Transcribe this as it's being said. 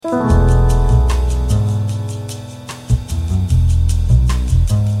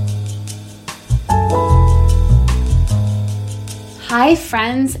Hi,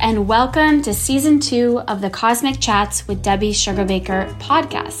 friends, and welcome to Season 2 of the Cosmic Chats with Debbie Sugarbaker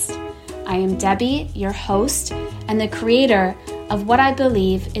podcast. I am Debbie, your host, and the creator of what I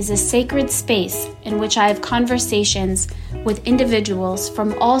believe is a sacred space in which I have conversations with individuals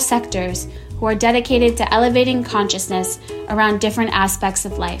from all sectors who are dedicated to elevating consciousness around different aspects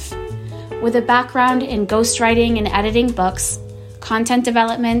of life. With a background in ghostwriting and editing books, content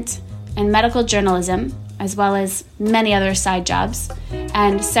development, and medical journalism, as well as many other side jobs,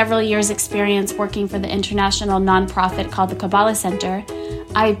 and several years' experience working for the international nonprofit called the Kabbalah Center,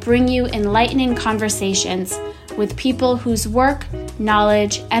 I bring you enlightening conversations with people whose work,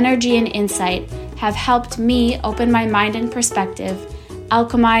 knowledge, energy, and insight have helped me open my mind and perspective,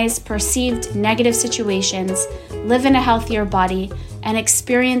 alchemize perceived negative situations, live in a healthier body, and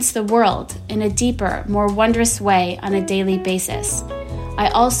experience the world in a deeper, more wondrous way on a daily basis. I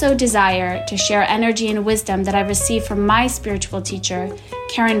also desire to share energy and wisdom that I received from my spiritual teacher,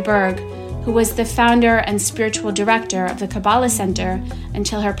 Karen Berg, who was the founder and spiritual director of the Kabbalah Center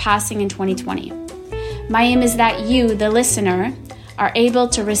until her passing in 2020. My aim is that you, the listener, are able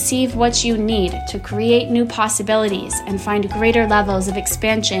to receive what you need to create new possibilities and find greater levels of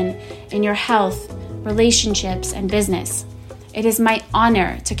expansion in your health, relationships, and business. It is my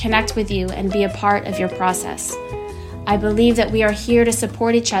honor to connect with you and be a part of your process. I believe that we are here to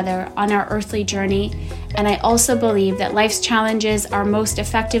support each other on our earthly journey, and I also believe that life's challenges are most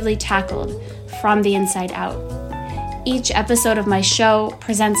effectively tackled from the inside out. Each episode of my show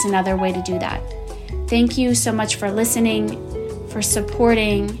presents another way to do that. Thank you so much for listening, for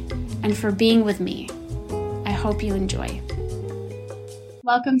supporting, and for being with me. I hope you enjoy.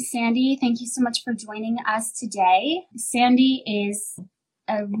 Welcome, Sandy. Thank you so much for joining us today. Sandy is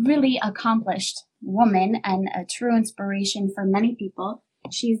a really accomplished woman and a true inspiration for many people.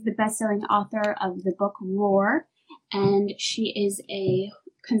 She's the best-selling author of the book Roar, and she is a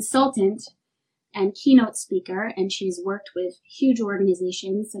consultant and keynote speaker, and she's worked with huge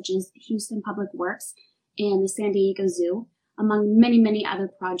organizations such as Houston Public Works and the San Diego Zoo, among many, many other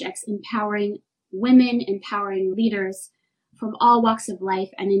projects, empowering women, empowering leaders from all walks of life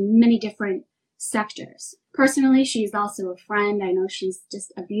and in many different sectors. Personally, she's also a friend. I know she's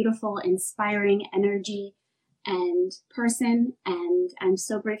just a beautiful, inspiring energy and person, and I'm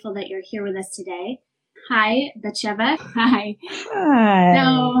so grateful that you're here with us today. Hi, Batsheva. Hi.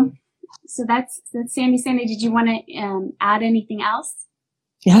 Hi. So that's Sandy. Sandy, did you want to add anything else?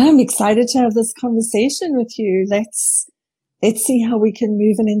 Yeah, I'm excited to have this conversation with you. Let's see how we can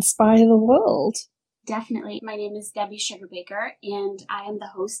move and inspire the world. Definitely. My name is Debbie Sugarbaker, and I am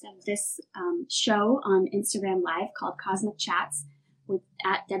the host of this show on Instagram Live called Cosmic Chats with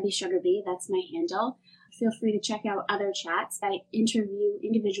 @DebbieSugarB. That's my handle. Feel free to check out other chats. I interview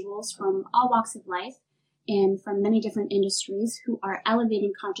individuals from all walks of life and from many different industries who are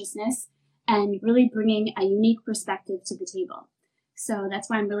elevating consciousness and really bringing a unique perspective to the table. So that's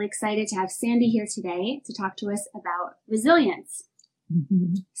why I'm really excited to have Sandy here today to talk to us about resilience.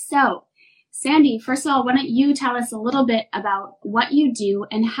 Mm-hmm. So, Sandy, first of all, why don't you tell us a little bit about what you do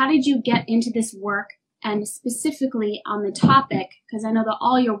and how did you get into this work, and specifically on the topic, because I know that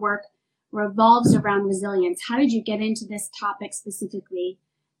all your work revolves around resilience. How did you get into this topic specifically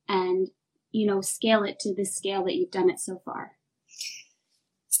and, scale it to this scale that you've done it so far?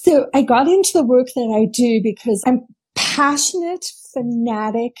 So I got into the work that I do because I'm passionate,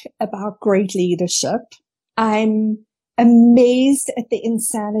 fanatic about great leadership. I'm amazed at the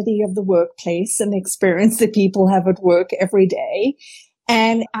insanity of the workplace and the experience that people have at work every day.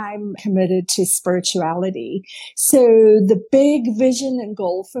 And I'm committed to spirituality. So the big vision and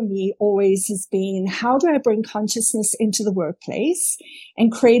goal for me always has been, how do I bring consciousness into the workplace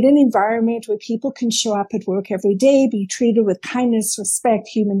and create an environment where people can show up at work every day, be treated with kindness, respect,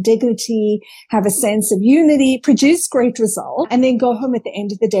 human dignity, have a sense of unity, produce great results, and then go home at the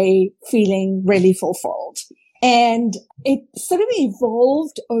end of the day feeling really fulfilled. And it sort of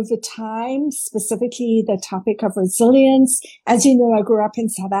evolved over time, specifically the topic of resilience. As you know, I grew up in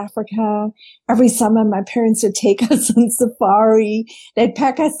South Africa. Every summer, my parents would take us on safari. They'd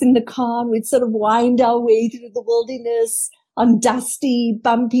pack us in the car. We'd sort of wind our way through the wilderness on dusty,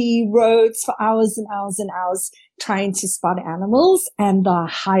 bumpy roads for hours and hours and hours, trying to spot animals. And the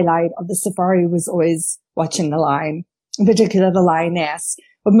highlight of the safari was always watching the lion, in particular the lioness.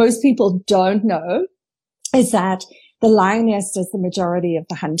 What most people don't know is that the lioness does the majority of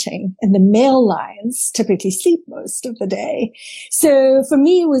the hunting and the male lions typically sleep most of the day. So for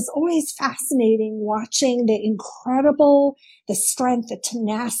me, it was always fascinating watching the strength, the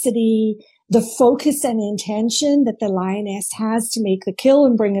tenacity, the focus and intention that the lioness has to make the kill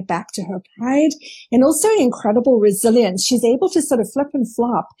and bring it back to her pride, and also incredible resilience. She's able to sort of flip and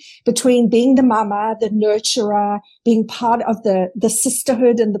flop between being the mama, the nurturer, being part of the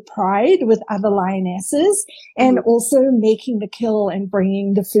sisterhood and the pride with other lionesses, and also making the kill and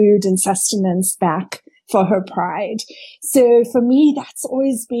bringing the food and sustenance back for her pride. So for me, that's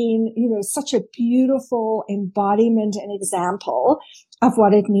always been, such a beautiful embodiment and example of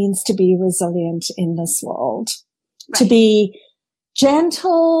what it means to be resilient in this world. Right. To be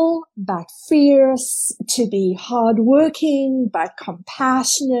gentle, but fierce, to be hardworking, but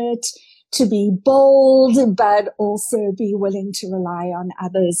compassionate, to be bold, but also be willing to rely on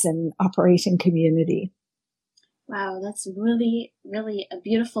others and operate in community. Wow, that's really, really a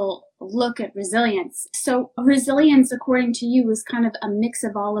beautiful look at resilience. So resilience, according to you, is kind of a mix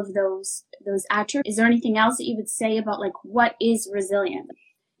of all of those attributes. Is there anything else that you would say about what is resilience?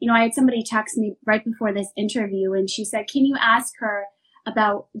 I had somebody text me right before this interview and she said, can you ask her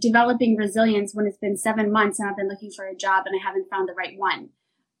about developing resilience when it's been 7 months and I've been looking for a job and I haven't found the right one.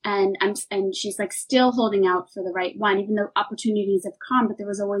 And she's still holding out for the right one, even though opportunities have come, but there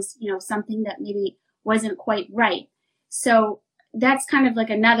was always, something that maybe wasn't quite right. So that's kind of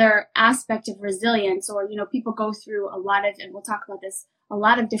another aspect of resilience, or, people go through a lot of, and we'll talk about this, a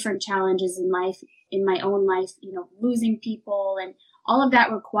lot of different challenges in life, in my own life, losing people, and all of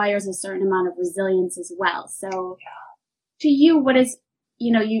that requires a certain amount of resilience as well. So to you, what is,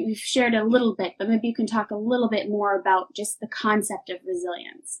 you've shared a little bit, but maybe you can talk a little bit more about just the concept of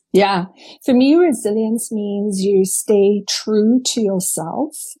resilience. Yeah. For me, resilience means you stay true to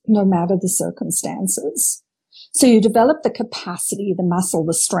yourself no matter the circumstances. So you develop the capacity, the muscle,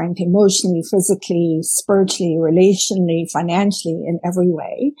 the strength, emotionally, physically, spiritually, relationally, financially, in every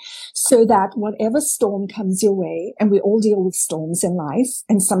way, so that whatever storm comes your way, and we all deal with storms in life,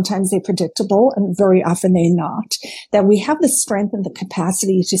 and sometimes they're predictable and very often they're not, that we have the strength and the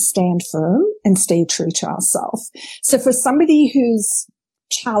capacity to stand firm and stay true to ourselves. So for somebody who's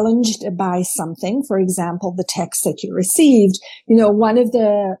challenged by something, for example, the text that you received, one of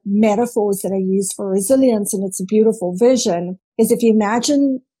the metaphors that I use for resilience, and it's a beautiful vision, is if you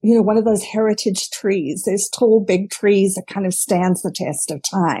imagine, one of those heritage trees, those tall, big trees that kind of stands the test of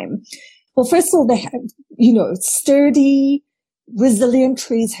time. Well, first of all, they have, sturdy, resilient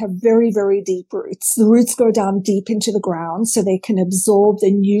trees have very, very deep roots. The roots go down deep into the ground so they can absorb the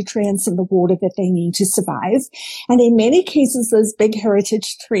nutrients and the water that they need to survive. And in many cases, those big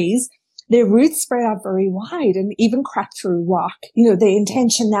heritage trees, their roots spread out very wide and even crack through rock. The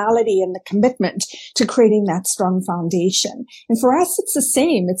intentionality and the commitment to creating that strong foundation. And for us, it's the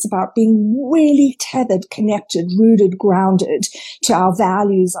same. It's about being really tethered, connected, rooted, grounded to our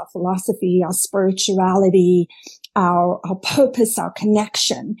values, our philosophy, our spirituality, our purpose, our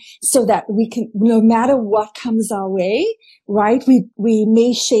connection, so that we can, no matter what comes our way, right, we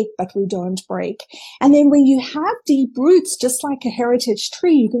may shake, but we don't break. And then when you have deep roots, just like a heritage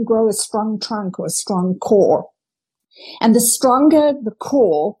tree, you can grow a strong trunk or a strong core. And the stronger the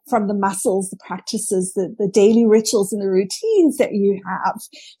core from the muscles, the practices, the daily rituals and the routines that you have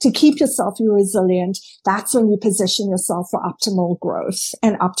to keep yourself resilient, that's when you position yourself for optimal growth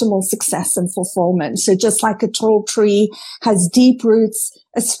and optimal success and fulfillment. So just like a tall tree has deep roots,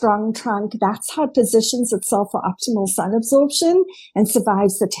 a strong trunk, that's how it positions itself for optimal sun absorption and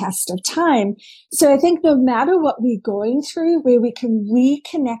survives the test of time. So I think no matter what we're going through, where we can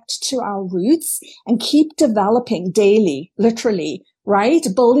reconnect to our roots and keep developing daily, literally, right?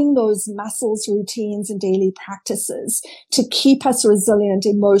 Building those muscles, routines, and daily practices to keep us resilient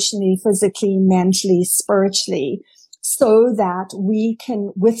emotionally, physically, mentally, spiritually, so that we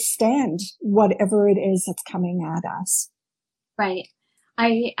can withstand whatever it is that's coming at us. Right.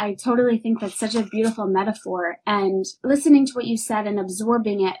 I totally think that's such a beautiful metaphor. And listening to what you said and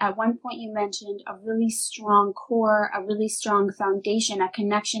absorbing it, at one point you mentioned a really strong core, a really strong foundation, a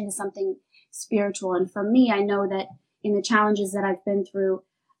connection to something spiritual. And for me, I know that in the challenges that I've been through,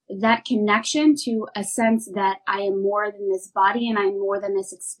 that connection to a sense that I am more than this body and I'm more than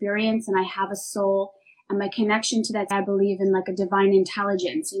this experience and I have a soul, and my connection to that, I believe in a divine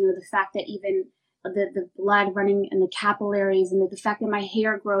intelligence, the fact that even the blood running in the capillaries and the fact that my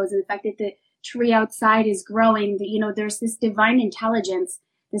hair grows and the fact that the tree outside is growing, that, there's this divine intelligence,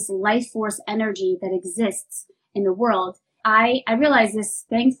 this life force energy that exists in the world. I realized this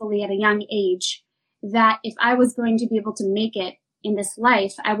thankfully at a young age, that if I was going to be able to make it in this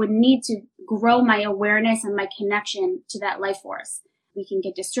life, I would need to grow my awareness and my connection to that life force. We can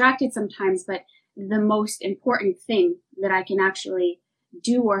get distracted sometimes, but the most important thing that I can actually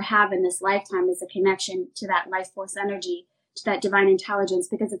do or have in this lifetime is a connection to that life force energy to that divine intelligence,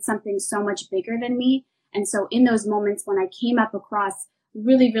 because it's something so much bigger than me. And so in those moments when I came up across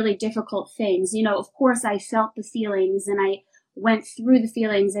really, really difficult things, of course I felt the feelings and I went through the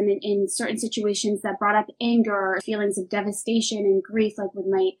feelings, and in certain situations that brought up anger or feelings of devastation and grief, like with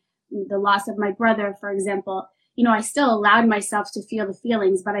the loss of my brother, for example, I still allowed myself to feel the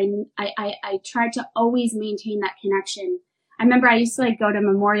feelings, but I tried to always maintain that connection. I remember I used to go to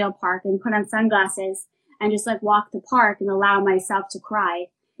Memorial Park and put on sunglasses and just walk the park and allow myself to cry,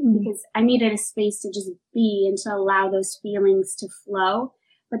 because I needed a space to just be and to allow those feelings to flow.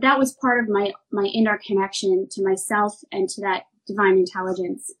 But that was part of my inner connection to myself and to that divine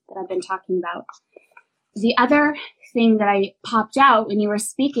intelligence that I've been talking about. The other thing that I popped out when you were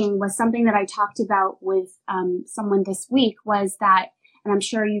speaking was something that I talked about with someone this week, was that, and I'm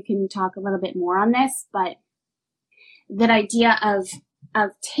sure you can talk a little bit more on this, but that idea of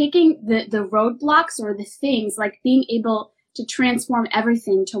taking the roadblocks or the things, being able to transform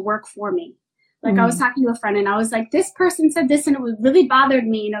everything to work for me. I was talking to a friend and I was like, this person said this and it really bothered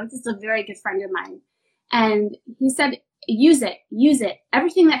me. This is a very good friend of mine. And he said, use it.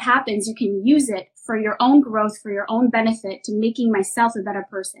 Everything that happens, you can use it for your own growth, for your own benefit, to making myself a better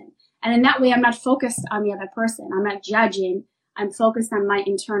person. And in that way, I'm not focused on the other person. I'm not judging. I'm focused on my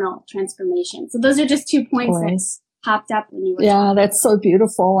internal transformation. So those are just 2 points that popped up when you were talking. That's so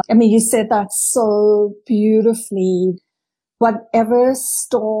beautiful. I mean, you said that so beautifully. Whatever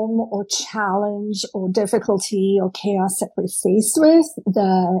storm or challenge or difficulty or chaos that we're faced with,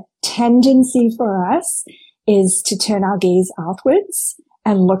 the tendency for us is to turn our gaze outwards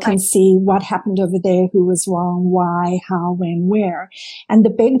and look and see what happened over there, who was wrong, why, how, when, where. And the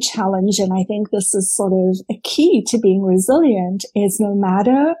big challenge, and I think this is sort of a key to being resilient, is no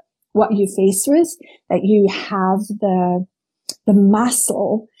matter what you face with, that you have the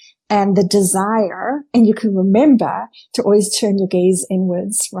muscle and the desire, and you can remember to always turn your gaze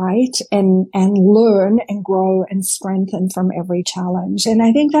inwards, right? And learn and grow and strengthen from every challenge. And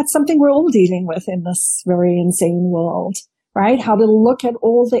I think that's something we're all dealing with in this very insane world, right? How to look at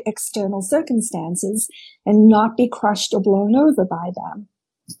all the external circumstances and not be crushed or blown over by them.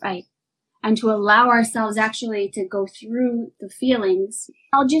 Right. And to allow ourselves actually to go through the feelings.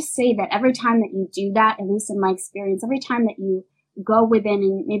 I'll just say that every time that you do that, at least in my experience, every time that you go within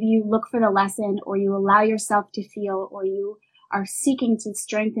and maybe you look for the lesson, or you allow yourself to feel, or you are seeking to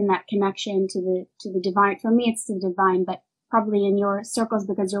strengthen that connection to the divine. For me, it's the divine, but probably in your circles,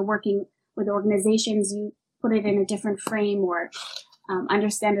 because you're working with organizations, you put it in a different frame or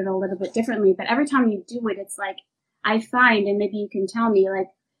understand it a little bit differently. But every time you do it, it's I find, and maybe you can tell me,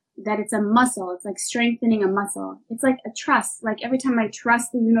 that it's a muscle. It's strengthening a muscle. It's like a trust. Every time I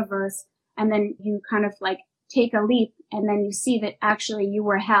trust the universe, and then you kind of take a leap, and then you see that actually you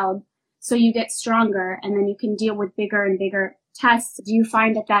were held. So you get stronger, and then you can deal with bigger and bigger tests. Do you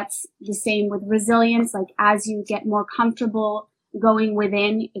find that that's the same with resilience? As you get more comfortable going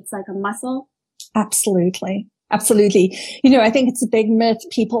within, it's like a muscle? Absolutely. Absolutely. I think it's a big myth.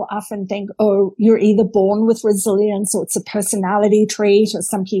 People often think, oh, you're either born with resilience or it's a personality trait, or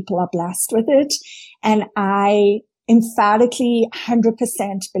some people are blessed with it. And I emphatically 100%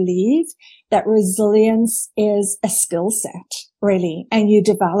 believe that resilience is a skill set, really. And you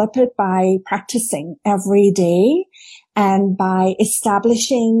develop it by practicing every day and by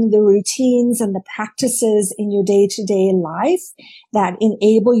establishing the routines and the practices in your day-to-day life that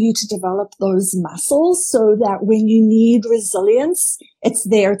enable you to develop those muscles, so that when you need resilience, it's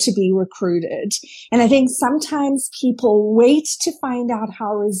there to be recruited. And I think sometimes people wait to find out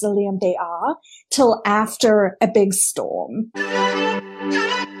how resilient they are till after a big storm.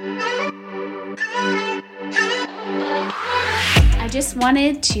 I just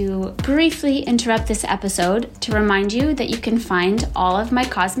wanted to briefly interrupt this episode to remind you that you can find all of my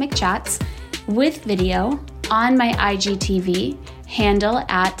Cosmic Chats with video on my IGTV handle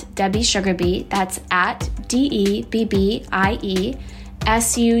at Debbie Sugarbee. That's at DebbieSugarb.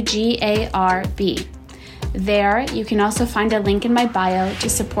 There, you can also find a link in my bio to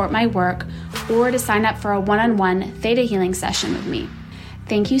support my work or to sign up for a one-on-one theta healing session with me.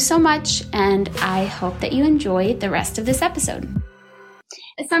 Thank you so much, and I hope that you enjoy the rest of this episode.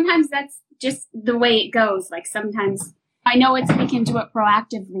 Sometimes that's just the way it goes. Sometimes, I know we can do it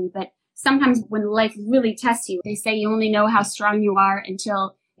proactively, but sometimes when life really tests you, they say you only know how strong you are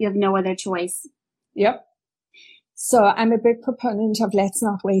until you have no other choice. Yep. So I'm a big proponent of let's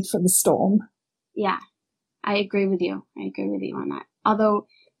not wait for the storm. Yeah, I agree with you. I agree with you on that. Although,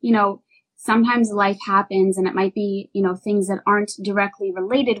 sometimes life happens and it might be, things that aren't directly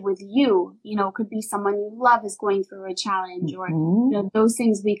related with you, it could be someone you love is going through a challenge, or, those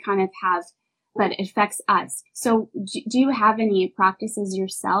things we kind of have but it affects us. So do you have any practices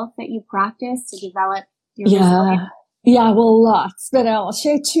yourself that you practice to develop your resilience? Yeah, well, lots, but I'll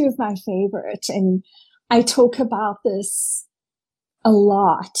share two of my favorite. And I talk about this a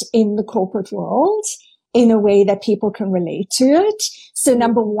lot in the corporate world in a way that people can relate to it. So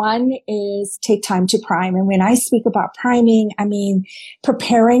number one is take time to prime. And when I speak about priming, I mean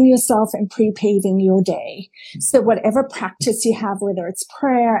preparing yourself and pre-paving your day. So whatever practice you have, whether it's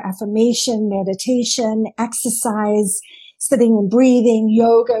prayer, affirmation, meditation, exercise, sitting and breathing,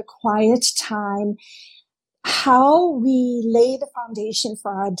 yoga, quiet time, how we lay the foundation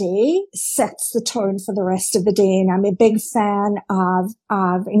for our day sets the tone for the rest of the day. And I'm a big fan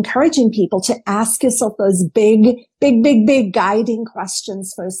of encouraging people to ask yourself those big guiding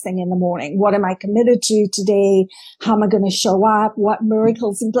questions first thing in the morning. What am I committed to today? How am I going to show up? What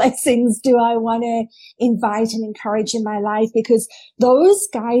miracles and blessings do I want to invite and encourage in my life? Because those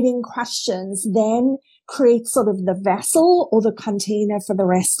guiding questions then create sort of the vessel or the container for the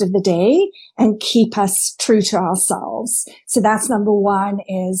rest of the day and keep us true to ourselves. So that's number one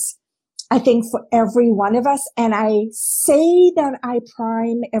is, I think for every one of us, and I say that I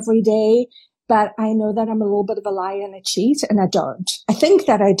prime every day, but I know that I'm a little bit of a liar and a cheat, and I don't. I think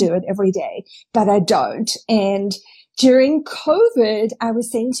that I do it every day, but I don't. And during COVID, I was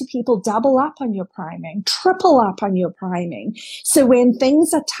saying to people, double up on your priming, triple up on your priming. So when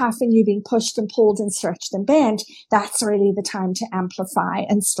things are tough and you're being pushed and pulled and stretched and bent, that's really the time to amplify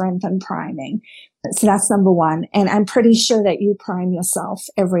and strengthen priming. So that's number one. And I'm pretty sure that you prime yourself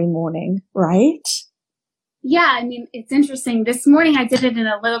every morning, right? Yeah, I mean, it's interesting. This morning I did it in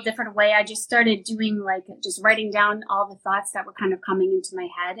a little different way. I just started doing just writing down all the thoughts that were kind of coming into my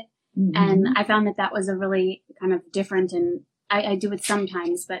head. Mm-hmm. And I found that was a really kind of different, and I do it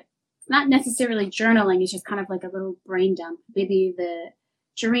sometimes, but it's not necessarily journaling. It's just kind of like a little brain dump. Maybe the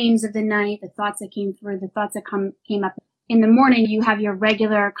dreams of the night, the thoughts that came through, the thoughts that came up. In the morning, you have your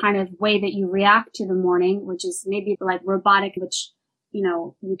regular kind of way that you react to the morning, which is maybe like robotic, which,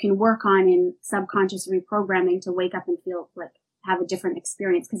 you can work on in subconscious reprogramming to wake up and feel like have a different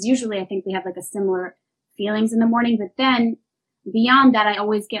experience. Because usually I think we have like a similar feelings in the morning, but then beyond that, I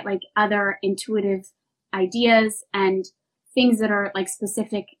always get like other intuitive ideas and things that are like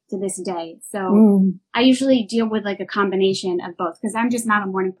specific to this day. So I usually deal with like a combination of both because I'm just not a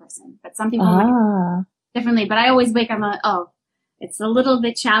morning person, but some people might differently, but I always wake up and I'm like, it's a little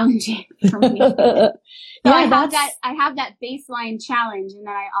bit challenging for me. So I have that baseline challenge, and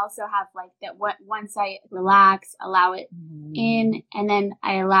then I also have like that once I relax, allow it in, and then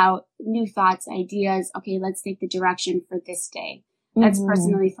I allow new thoughts, ideas. Okay, let's take the direction for this day. That's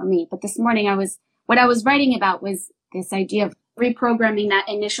personally for me. But this morning what I was writing about was this idea of reprogramming that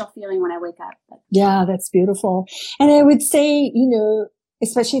initial feeling when I wake up. Yeah, that's beautiful. And I would say,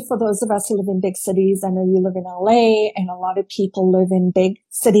 especially for those of us who live in big cities, I know you live in LA, and a lot of people live in big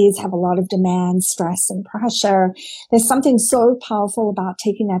cities, have a lot of demand, stress, and pressure. There's something so powerful about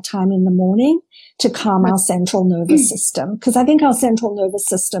taking that time in the morning to calm our central nervous system. Because I think our central nervous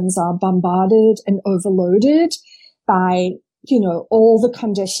systems are bombarded and overloaded by, all the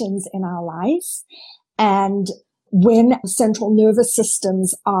conditions in our life. And when central nervous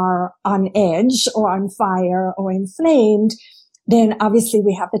systems are on edge or on fire or inflamed, then obviously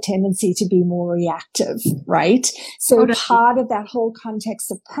we have the tendency to be more reactive, right? So part of that whole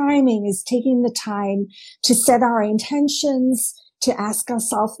context of priming is taking the time to set our intentions, to ask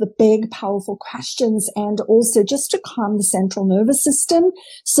ourselves the big, powerful questions, and also just to calm the central nervous system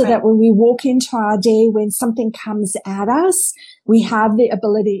so that when we walk into our day, when something comes at us, we have the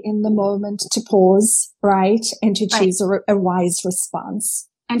ability in the moment to pause, right? And to choose a wise response.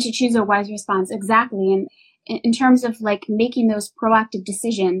 And to choose a wise response, exactly. And in terms of like making those proactive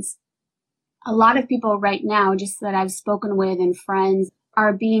decisions, a lot of people right now, just that I've spoken with and friends,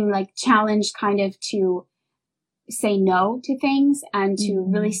 are being like challenged kind of to say no to things and to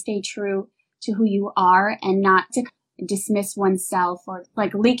really stay true to who you are and not to dismiss oneself or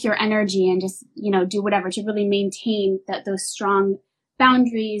like leak your energy and just, do whatever, to really maintain those strong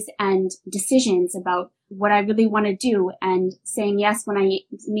boundaries and decisions about what I really want to do, and saying yes when I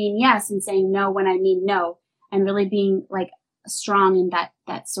mean yes and saying no when I mean no. And really being like strong in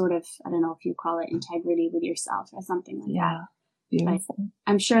that sort of, I don't know if you call it integrity with yourself or something like that. Beautiful. But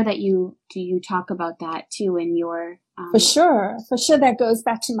I'm sure that you talk about that too in your For sure. That goes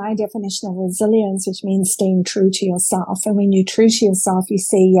back to my definition of resilience, which means staying true to yourself. And when you're true to yourself, you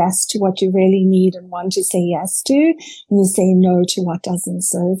say yes to what you really need and want to say yes to, and you say no to what doesn't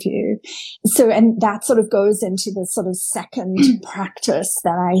serve you. So, and that sort of goes into the sort of second practice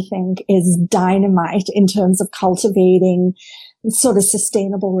that I think is dynamite in terms of cultivating sort of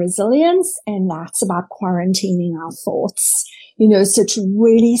sustainable resilience. And that's about quarantining our thoughts, so to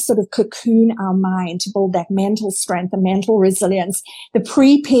really sort of cocoon our mind, to build that mental strength, the mental resilience, the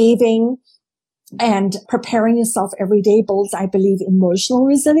pre-paving and preparing yourself every day builds, I believe, emotional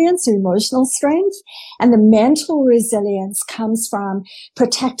resilience or emotional strength. And the mental resilience comes from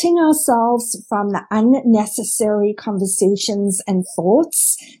protecting ourselves from the unnecessary conversations and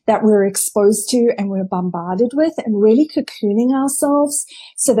thoughts that we're exposed to and we're bombarded with, and really cocooning ourselves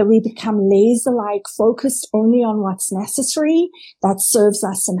so that we become laser-like, focused only on what's necessary, that serves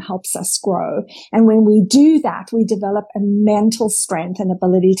us and helps us grow. And when we do that, we develop a mental strength and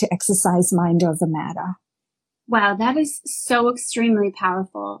ability to exercise mind over matter. Wow, that is so extremely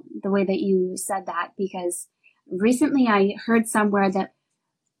powerful, the way that you said that, because recently I heard somewhere that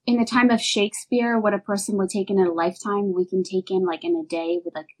in the time of Shakespeare, what a person would take in a lifetime, we can take in like in a day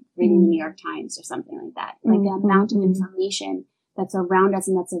with like reading the New York Times or something like that. Like the amount of information that's around us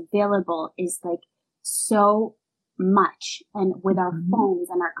and that's available is like so much. And with our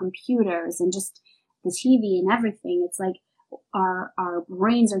phones and our computers and just the TV and everything, it's like our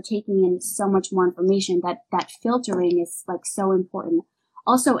brains are taking in so much more information that filtering is like so important.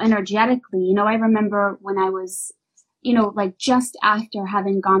 Also energetically, I remember when I was, like just after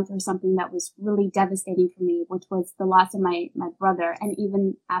having gone through something that was really devastating for me, which was the loss of my brother, and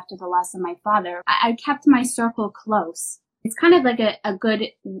even after the loss of my father, I kept my circle close. It's kind of like a good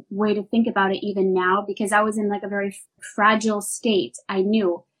way to think about it even now, because I was in like a very fragile state, I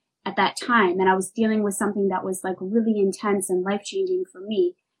knew at that time, and I was dealing with something that was like really intense and life-changing for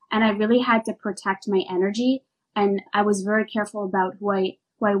me, and I really had to protect my energy, and I was very careful about who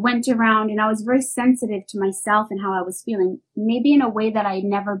I went around, and I was very sensitive to myself and how I was feeling, maybe in a way that I had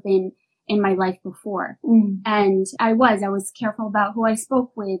never been in my life before. And I was careful about who I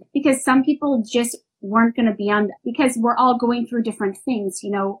spoke with, because some people just weren't going to be on, because we're all going through different things,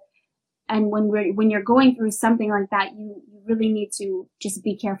 and when you're going through something like that, you really need to just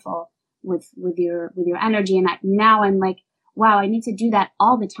be careful with your energy. And now I'm like, wow, I need to do that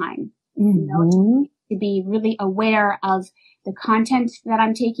all the time, to be really aware of the content that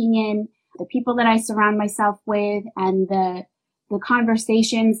I'm taking in, the people that I surround myself with, and the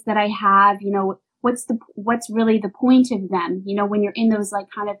conversations that I have, what's really the point of them? When you're in those like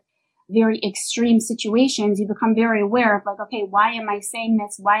kind of very extreme situations, you become very aware of like, okay, why am I saying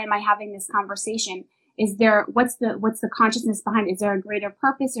this? Why am I having this conversation? What's the consciousness behind it? Is there a greater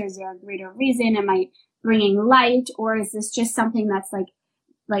purpose, or is there a greater reason? Am I bringing light, or is this just something that's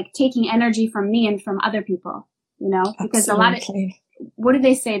like taking energy from me and from other people? Because Absolutely. A lot of, what do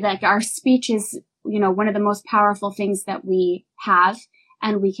they say? Like our speech is, one of the most powerful things that we have,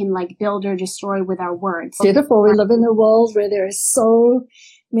 and we can like build or destroy with our words. Beautiful. We live in a world where there are so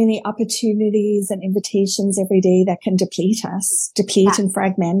many opportunities and invitations every day that can deplete and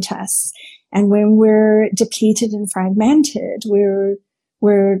fragment us. And when we're depleted and fragmented, we're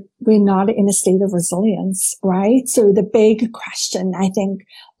not in a state of resilience, right? So the big question, I think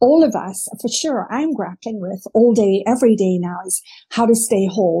all of us, for sure, I'm grappling with all day, every day now, is how to stay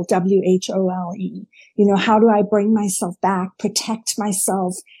whole, WHOLE. How do I bring myself back, protect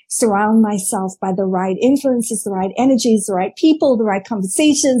myself, surround myself by the right influences, the right energies, the right people, the right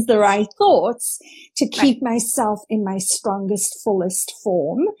conversations, the right thoughts to keep myself in my strongest, fullest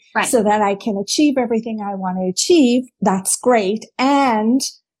form, so that I can achieve everything I want to achieve. That's great. And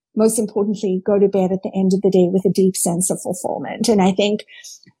most importantly, go to bed at the end of the day with a deep sense of fulfillment. And I think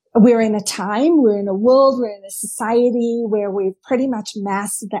we're in a world, we're in a society where we've pretty much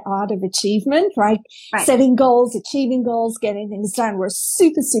mastered the art of achievement, right? Setting goals, achieving goals, getting things done. We're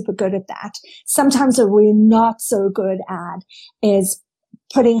super, super good at that. Sometimes what we're not so good at is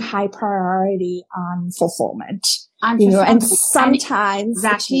putting high priority on fulfillment. And sometimes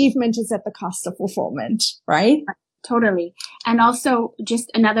achievement is at the cost of fulfillment, right? Totally. And also just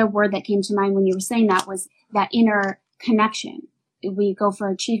another word that came to mind when you were saying that was that inner connection. We go for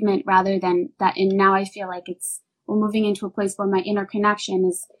achievement rather than that. And now I feel like we're moving into a place where my inner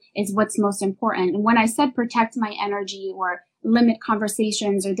connection is what's most important. And when I said protect my energy or limit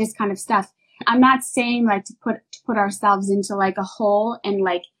conversations or this kind of stuff, I'm not saying like to put ourselves into like a hole and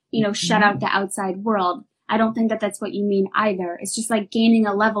like, shut out the outside world. I don't think that that's what you mean either. It's just like gaining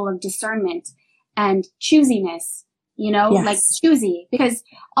a level of discernment and choosiness, like choosy. Because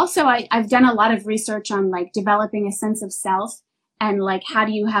also I've done a lot of research on like developing a sense of self. And like, how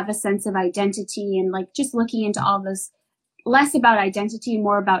do you have a sense of identity, and like just looking into all this, less about identity,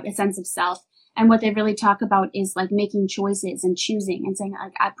 more about a sense of self. And what they really talk about is like making choices and choosing and saying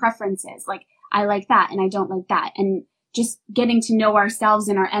like, I preferences, like I like that and I don't like that. And just getting to know ourselves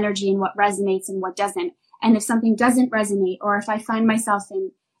and our energy and what resonates and what doesn't. And if something doesn't resonate, or if I find myself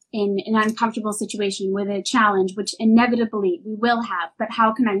in an uncomfortable situation with a challenge, which inevitably we will have, but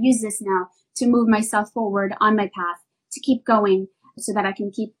how can I use this now to move myself forward on my path, to keep going so that I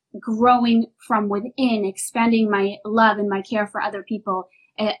can keep growing from within, expanding my love and my care for other people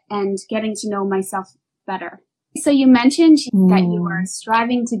and getting to know myself better. So you mentioned that you are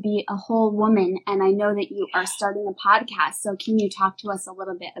striving to be a whole woman, and I know that you are starting a podcast. So can you talk to us a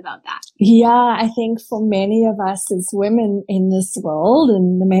little bit about that? Yeah, I think for many of us as women in this world,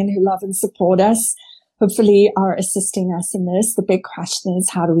 and the men who love and support us, hopefully are assisting us in this, the big question is,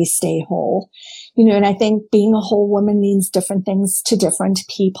 how do we stay whole? And I think being a whole woman means different things to different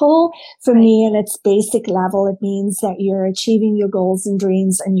people. For me, at its basic level, it means that you're achieving your goals and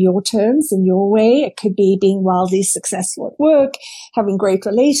dreams in your terms, in your way. It could be being wildly successful at work, having great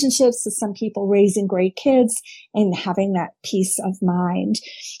relationships with some people, raising great kids, and having that peace of mind.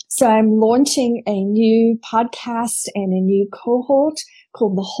 So I'm launching a new podcast and a new cohort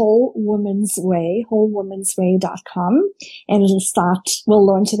called The Whole Woman's Way, wholewomensway.com. And we'll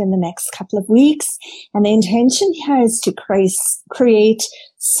launch it in the next couple of weeks. And the intention here is to create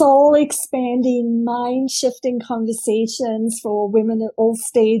soul expanding, mind shifting conversations for women at all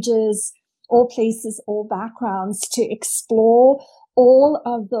stages, all places, all backgrounds, to explore all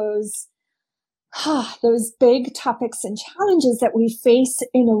of those big topics and challenges that we face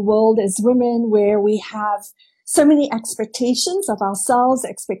in a world as women, where we have so many expectations of ourselves,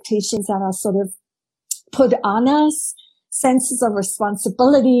 expectations that are sort of put on us, senses of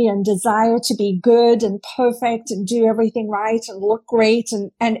responsibility and desire to be good and perfect and do everything right and look great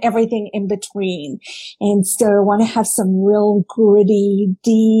and everything in between. And so I want to have some real gritty,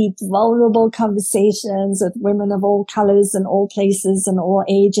 deep, vulnerable conversations with women of all colors and all places and all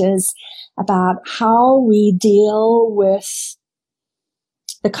ages about how we deal with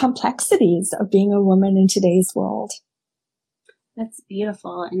the complexities of being a woman in today's world. That's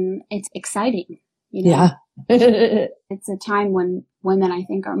beautiful. And it's exciting. Yeah. It's a time when women, I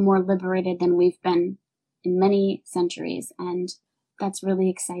think, are more liberated than we've been in many centuries. And that's really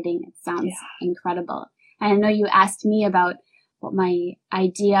exciting. It sounds incredible. And I know you asked me about what my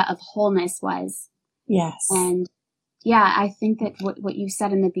idea of wholeness was. Yes. And yeah, I think that what you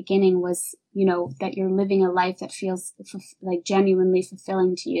said in the beginning was, that you're living a life that feels like genuinely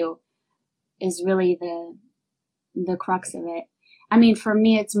fulfilling to you is really the crux of it. I mean, for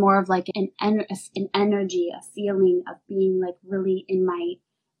me, it's more of like an energy, a feeling of being like really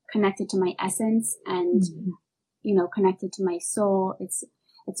connected to my essence and, connected to my soul. It's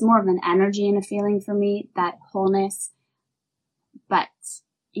more of an energy and a feeling for me, that wholeness. But,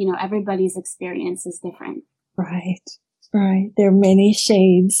 everybody's experience is different. Right. There are many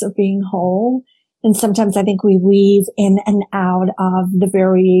shades of being whole. And sometimes I think we weave in and out of the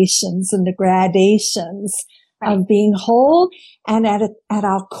variations and the gradations of being whole. And at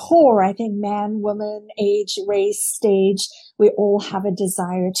our core, I think man, woman, age, race, stage, we all have a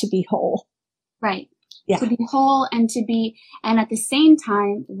desire to be whole. Right. Yeah. To be whole and at the same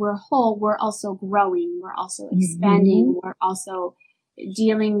time, we're whole, we're also growing, we're also expanding, we're also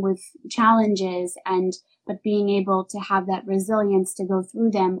dealing with challenges but being able to have that resilience to go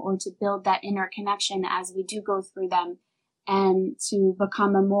through them, or to build that inner connection as we do go through them, and to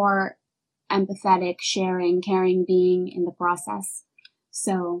become a more empathetic, sharing, caring being in the process.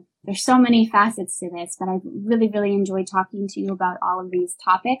 So there's so many facets to this, but I really, really enjoyed talking to you about all of these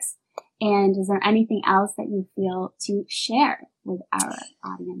topics. And is there anything else that you feel to share with our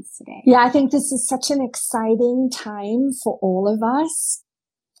audience today? Yeah, I think this is such an exciting time for all of us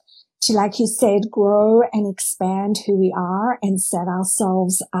to, like you said, grow and expand who we are and set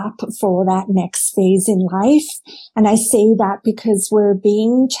ourselves up for that next phase in life. And I say that because we're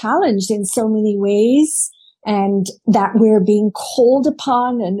being challenged in so many ways, and that we're being called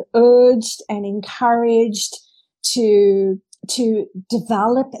upon and urged and encouraged to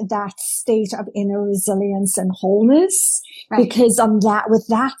develop that state of inner resilience and wholeness. Right. Because with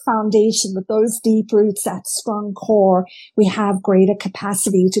that foundation, with those deep roots, that strong core, we have greater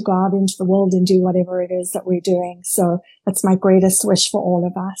capacity to go out into the world and do whatever it is that we're doing. So that's my greatest wish for all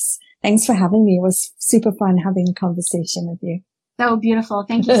of us. Thanks for having me. It was super fun having a conversation with you. So beautiful.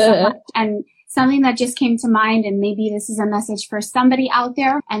 Thank you so much. And something that just came to mind, and maybe this is a message for somebody out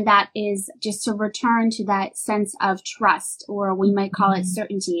there, and that is just to return to that sense of trust, or we might call it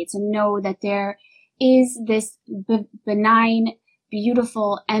certainty, to know that there is this benign,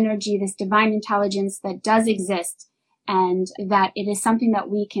 beautiful energy, this divine intelligence that does exist, and that it is something that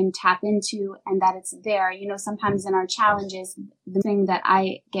we can tap into, and that it's there. Sometimes in our challenges, the thing that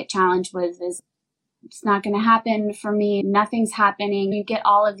I get challenged with is it's not going to happen for me. Nothing's happening. You get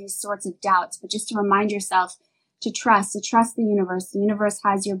all of these sorts of doubts, but just to remind yourself to trust the universe. The universe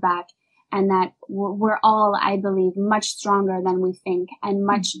has your back, and that we're all, I believe, much stronger than we think, and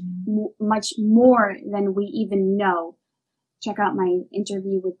much more than we even know. Check out my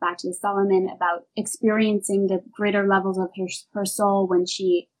interview with Batya Solomon about experiencing the greater levels of her soul when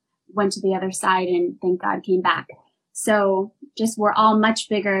she went to the other side and thank God came back. So just we're all much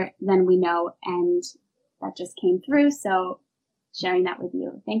bigger than we know, and that just came through. So sharing that with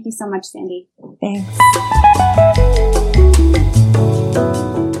you. Thank you so much, Sandy. Thanks.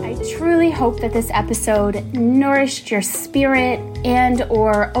 I truly hope that this episode nourished your spirit and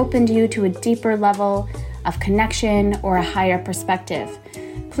or opened you to a deeper level of connection or a higher perspective.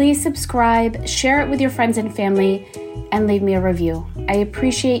 Please subscribe, share it with your friends and family, and leave me a review. I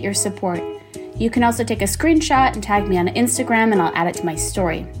appreciate your support. You can also take a screenshot and tag me on Instagram, and I'll add it to my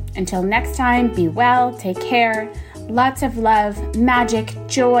story. Until next time, be well, take care, lots of love, magic,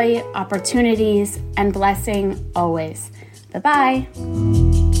 joy, opportunities, and blessing always. Bye-bye.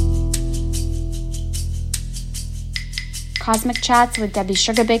 Cosmic Chats with Debbie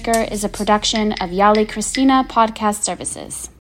Sugarbaker is a production of Yali Christina Podcast Services.